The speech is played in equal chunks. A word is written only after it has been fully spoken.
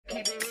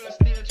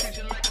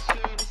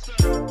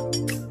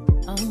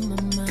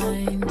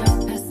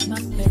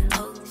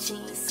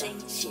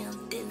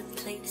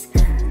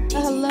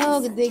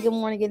good day, good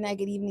morning, good night,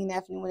 good evening,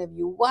 afternoon, whenever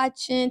you're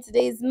watching.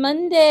 Today's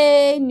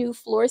Monday. New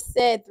floor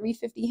set,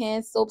 350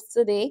 hand soaps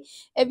today.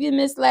 If you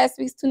missed last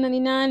week's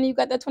 $2.99 and you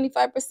got that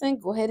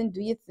 25%, go ahead and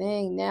do your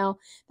thing. Now,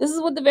 this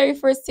is what the very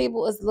first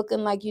table is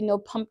looking like. You know,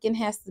 pumpkin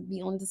has to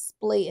be on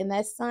display, and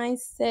that sign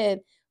said,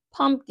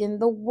 "Pumpkin,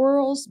 the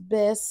world's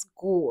best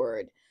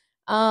gourd."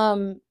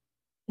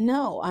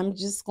 No, I'm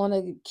just going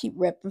to keep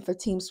repping for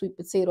Team Sweet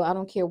Potato. I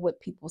don't care what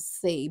people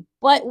say.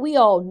 But we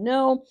all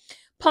know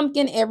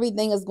pumpkin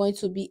everything is going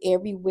to be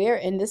everywhere.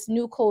 And this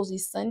new Cozy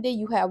Sunday,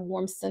 you have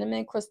warm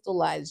cinnamon,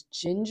 crystallized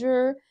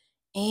ginger,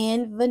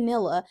 and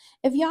vanilla.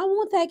 If y'all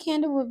want that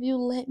candle review,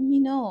 let me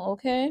know,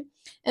 okay?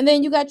 And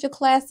then you got your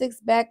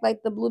classics back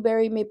like the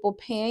blueberry maple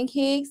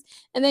pancakes.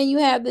 And then you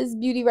have this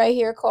beauty right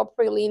here called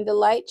Praline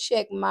Delight.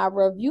 Check my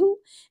review.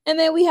 And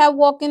then we have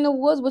Walk in the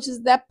Woods, which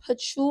is that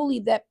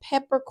patchouli, that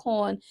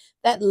peppercorn,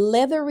 that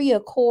leathery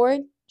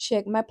accord.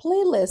 Check my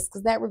playlist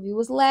because that review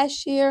was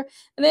last year.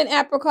 And then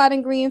apricot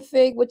and green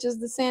fig, which is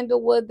the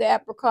sandalwood, the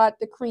apricot,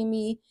 the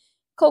creamy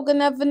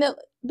coconut vanilla.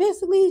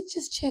 Basically,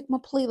 just check my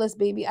playlist,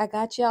 baby. I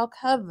got y'all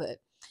covered.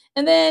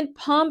 And then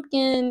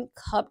pumpkin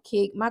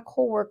cupcake. My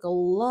coworker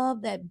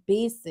loved that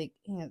basic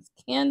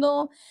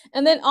candle.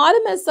 And then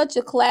autumn is such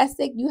a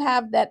classic. You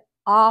have that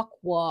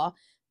aqua,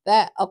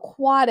 that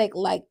aquatic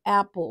like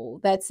apple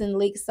that's in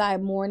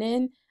Lakeside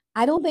Morning.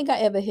 I don't think I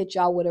ever hit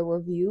y'all with a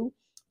review,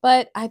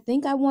 but I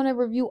think I want to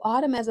review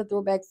autumn as a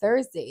throwback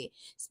Thursday.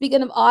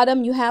 Speaking of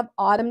autumn, you have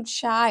autumn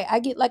chai. I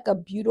get like a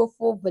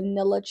beautiful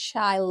vanilla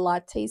chai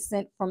latte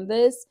scent from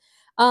this.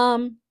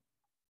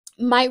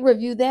 Might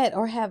review that,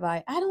 or have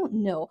I don't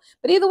know,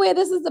 but either way,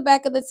 this is the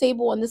back of the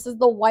table and this is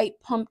the white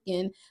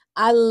pumpkin.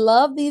 I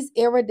love these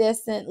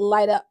iridescent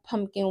light up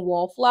pumpkin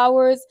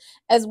wallflowers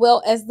as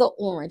well as the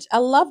orange. I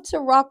love to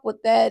rock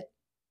with that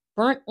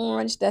burnt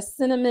orange, that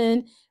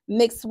cinnamon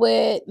mixed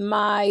with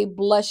my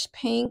blush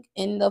pink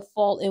in the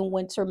fall and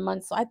winter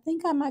months. So I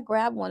think I might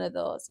grab one of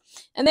those.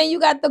 And then you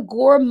got the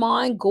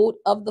gourmand goat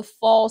of the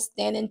fall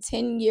standing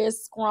 10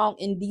 years strong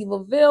in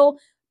Divaville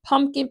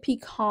pumpkin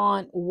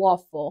pecan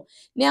waffle.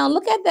 Now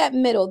look at that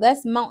middle.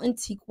 That's mountain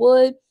teak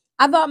wood.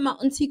 I thought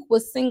mountain teak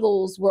wood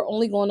singles were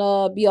only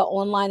gonna be an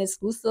online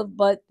exclusive,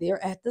 but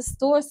they're at the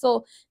store.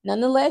 So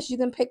nonetheless, you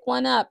can pick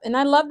one up. And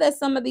I love that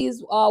some of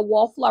these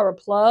wallflower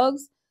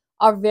plugs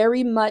are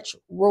very much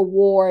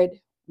reward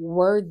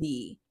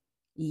worthy.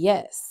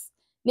 Yes.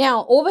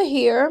 Now over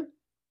here,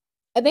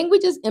 I think we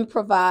just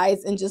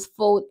improvise and just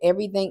fold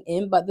everything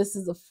in, but this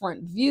is a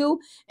front view.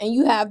 And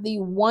you have the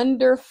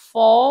Wonder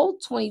Fall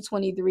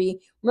 2023.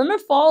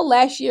 Remember fall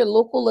last year,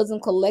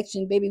 Localism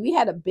Collection, baby. We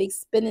had a big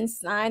spinning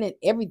sign and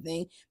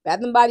everything.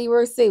 Bath and Body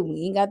Works say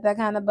we ain't got that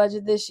kind of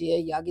budget this year.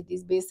 Y'all get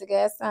these basic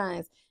ass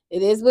signs.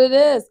 It is what it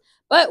is.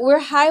 But we're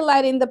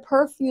highlighting the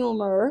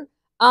perfumer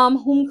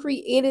whom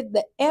created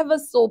the ever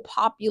so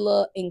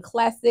popular and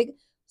classic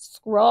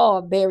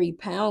strawberry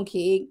pound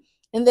cake.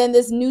 And then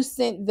this new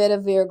scent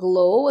Vetiver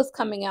Glow is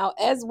coming out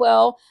as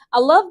well. I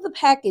love the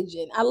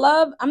packaging. I'm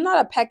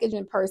not a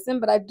packaging person,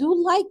 but I do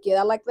like it.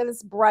 I like that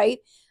it's bright.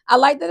 I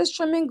like that it's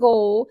trim and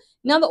gold.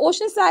 Now the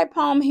Oceanside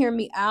Palm, hear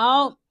me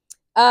out.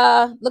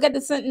 Look at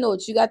the scent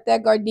notes. You got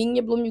that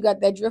gardenia bloom. You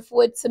got that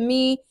driftwood. To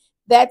me,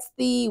 that's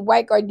the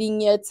white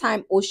gardenia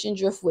time ocean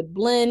driftwood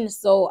blend.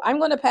 So I'm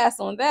going to pass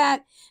on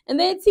that. And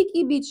then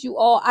Tiki Beach, you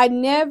all. I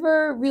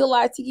never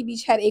realized Tiki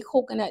Beach had a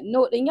coconut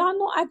note. And y'all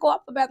know I go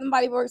out for Bath &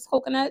 Body Works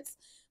coconuts.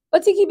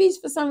 But Tiki Beach,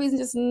 for some reason,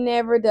 just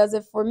never does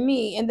it for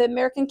me. And the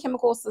American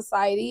Chemical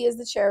Society is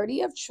the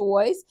charity of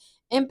choice.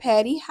 And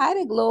Patty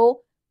Heideglow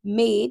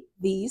made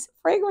these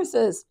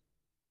fragrances.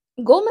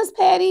 Go, Miss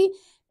Patty.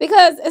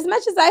 Because as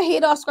much as I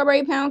hate off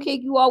strawberry pound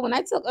cake, you all, when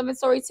I took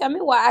inventory, tell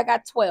me why I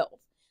got 12.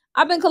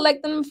 I've been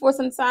collecting them for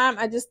some time.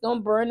 I just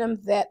don't burn them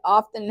that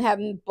often.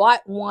 Haven't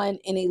bought one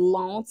in a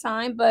long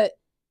time. But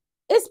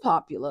it's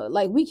popular.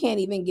 Like, we can't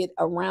even get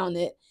around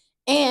it.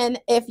 And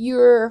if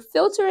you're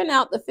filtering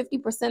out the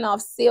 50%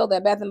 off sale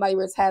that Bath & Body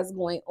Works has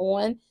going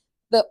on,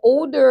 the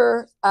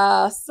older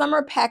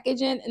summer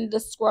packaging and the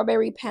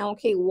strawberry pound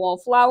cake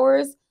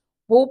wallflowers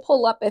will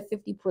pull up at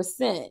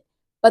 50%.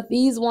 But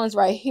these ones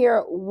right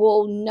here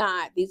will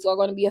not. These are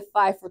going to be a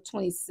 5 for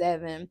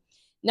 $27.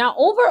 Now,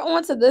 over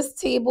onto this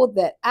table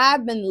that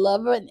I've been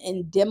loving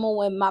and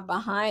demoing my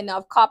behind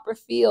of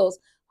Copperfield's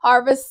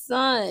Harvest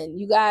Sun.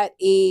 You got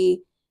a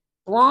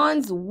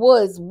Bronze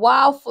Woods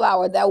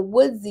Wildflower, that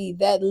woodsy,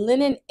 that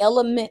linen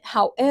element.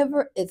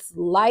 However, it's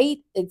light,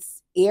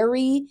 it's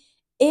airy.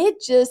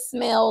 It just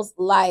smells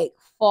like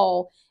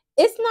fall.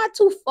 It's not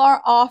too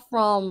far off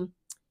from,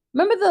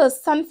 remember the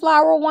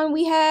sunflower one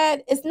we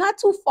had? It's not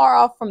too far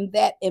off from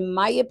that, in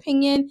my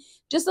opinion.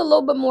 Just a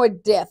little bit more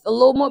depth, a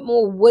little bit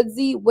more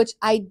woodsy, which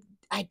I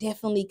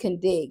definitely can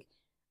dig.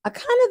 I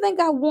kind of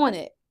think I want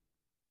it.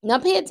 Now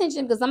pay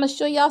attention because I'm going to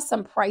show y'all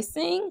some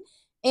pricing.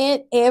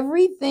 And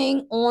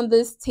everything on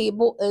this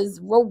table is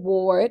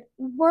reward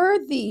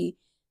worthy.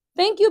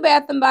 Thank you,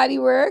 Bath & Body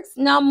Works.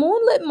 Now,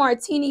 Moonlit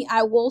Martini,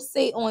 I will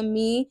say on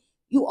me,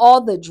 you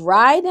all, the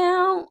dry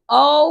down.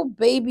 Oh,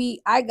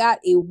 baby, I got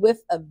a whiff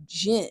of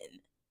gin.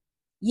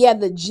 Yeah,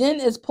 the gin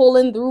is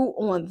pulling through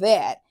on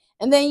that.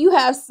 And then you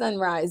have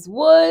Sunrise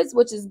Woods,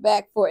 which is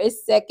back for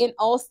its second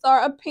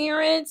All-Star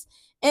appearance.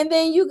 And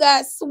then you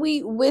got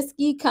Sweet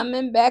Whiskey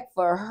coming back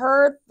for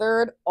her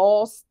third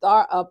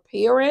All-Star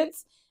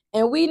appearance.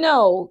 And we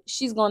know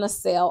she's going to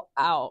sell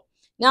out.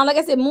 Now, like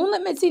I said,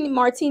 Moonlit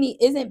Martini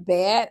isn't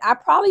bad. I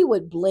probably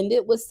would blend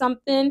it with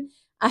something.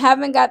 I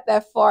haven't got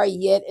that far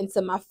yet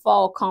into my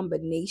fall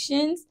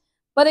combinations.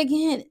 But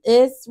again,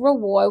 it's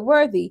reward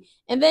worthy.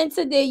 And then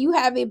today you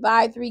have a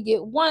buy three,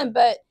 get one.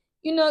 But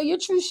you know, your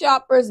true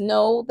shoppers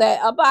know that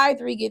a buy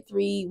three, get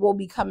three will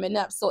be coming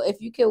up. So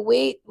if you can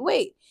wait,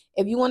 wait.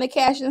 If you want to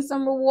cash in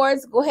some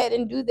rewards, go ahead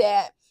and do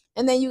that.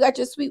 And then you got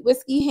your Sweet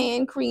Whiskey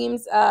hand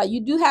creams.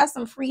 You do have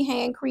some free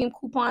hand cream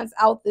coupons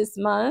out this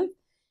month,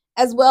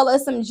 as well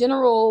as some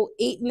general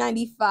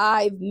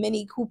 $8.95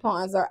 mini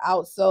coupons are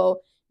out.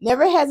 So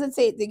never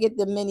hesitate to get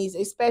the minis,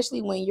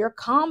 especially when you're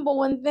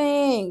comboing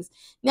things.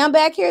 Now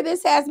back here,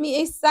 this has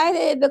me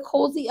excited to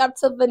cozy up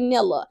to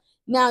vanilla.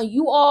 Now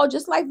you all,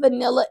 just like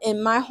vanilla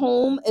in my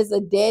home is a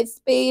dead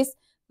space,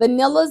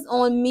 vanillas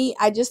on me,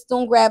 I just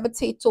don't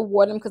gravitate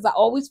toward them because I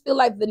always feel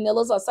like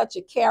vanillas are such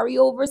a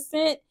carryover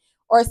scent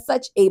or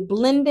such a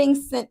blending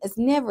scent. It's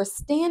never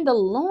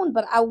standalone,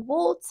 but I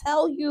will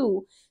tell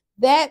you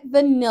that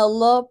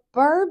vanilla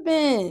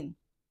bourbon,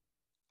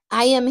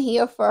 I am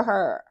here for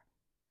her.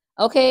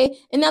 Okay.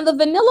 And now the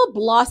vanilla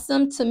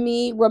blossom to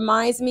me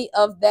reminds me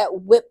of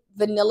that whipped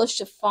vanilla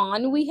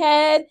chiffon we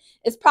had.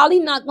 It's probably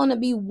not going to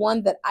be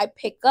one that I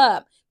pick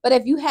up. But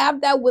if you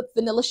have that whipped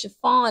vanilla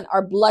chiffon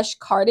or blush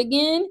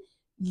cardigan,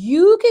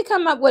 you can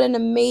come up with an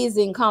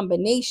amazing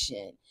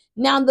combination.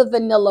 Now the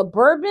vanilla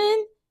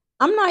bourbon,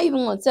 I'm not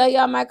even going to tell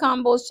y'all my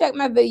combos. Check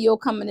my video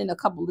coming in a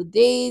couple of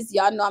days.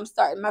 Y'all know I'm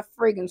starting my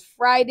fragrance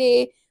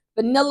Friday.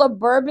 Vanilla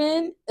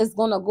bourbon is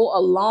going to go a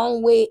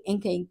long way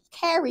and can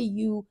carry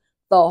you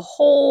the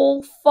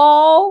whole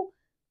fall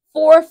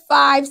 4,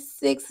 5,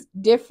 6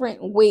 different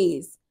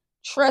ways.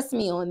 Trust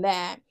me on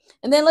that.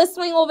 And then let's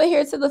swing over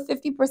here to the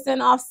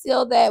 50% off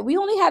sale that we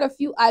only had a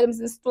few items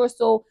in store,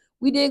 so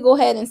we did go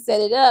ahead and set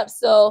it up.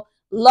 So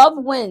Love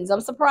Wins. I'm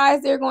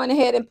surprised they're going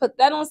ahead and put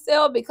that on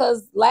sale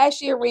because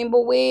last year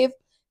Rainbow Wave,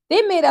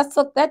 they made us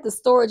took that to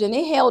storage and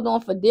they held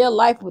on for dear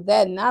life with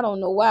that, and I don't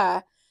know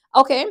why.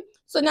 Okay,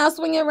 so now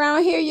swinging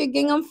around here, you're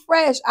Gingham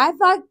Fresh. I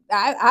thought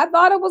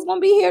it was gonna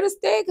be here to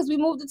stay because we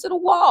moved it to the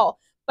wall.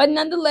 But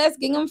nonetheless,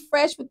 Gingham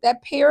Fresh with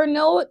that pear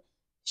note,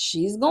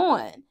 she's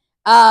gone.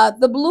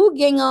 The blue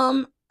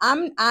gingham,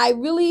 I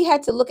really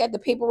had to look at the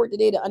paperwork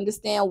today to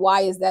understand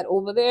why is that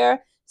over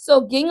there.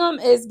 So gingham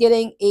is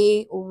getting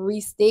a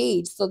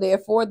restage. So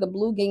therefore, the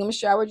blue gingham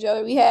shower gel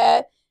that we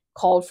had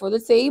called for the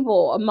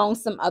table, among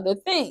some other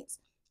things.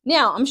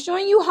 Now, I'm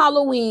showing you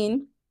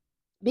Halloween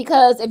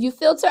because if you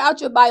filter out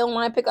your buy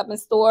online, pick up in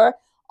store,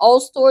 all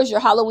stores, your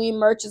Halloween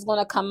merch is going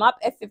to come up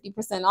at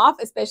 50% off,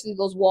 especially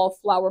those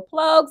wallflower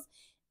plugs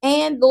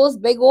and those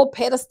big old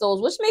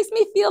pedestals, which makes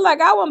me feel like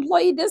our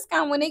employee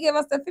discount when they give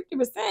us the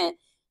 50%,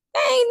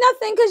 that ain't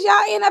nothing because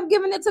y'all end up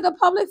giving it to the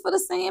public for the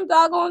same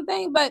doggone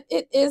thing, but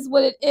it is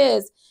what it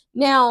is.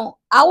 Now,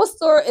 our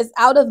store is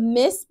out of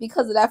mist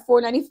because of that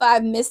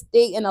 $4.95 mist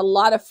date and a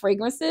lot of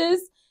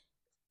fragrances,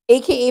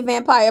 aka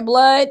Vampire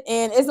Blood,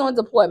 and it's on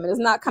deployment. It's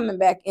not coming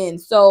back in.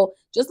 So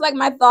just like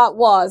my thought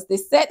was, they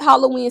set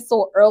Halloween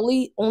so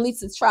early only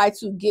to try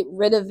to get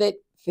rid of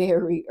it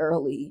very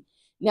early.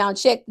 Now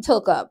check the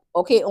hookup.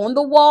 Okay, on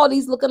the wall,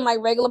 these looking like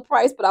regular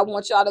price, but I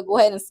want y'all to go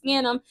ahead and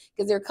scan them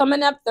because they're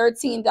coming up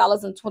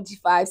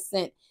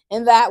 $13.25.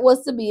 And that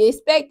was to be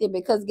expected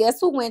because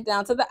guess who went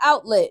down to the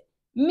outlet?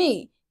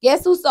 Me.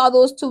 Guess who saw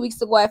those 2 weeks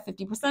ago at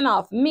 50%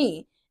 off?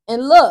 Me.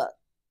 And look,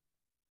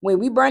 when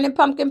we burning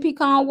pumpkin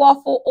pecan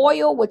waffle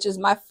oil, which is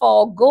my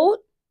fall goat,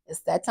 it's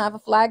that time for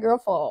Fly Girl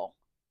Fall.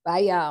 Bye,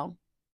 y'all.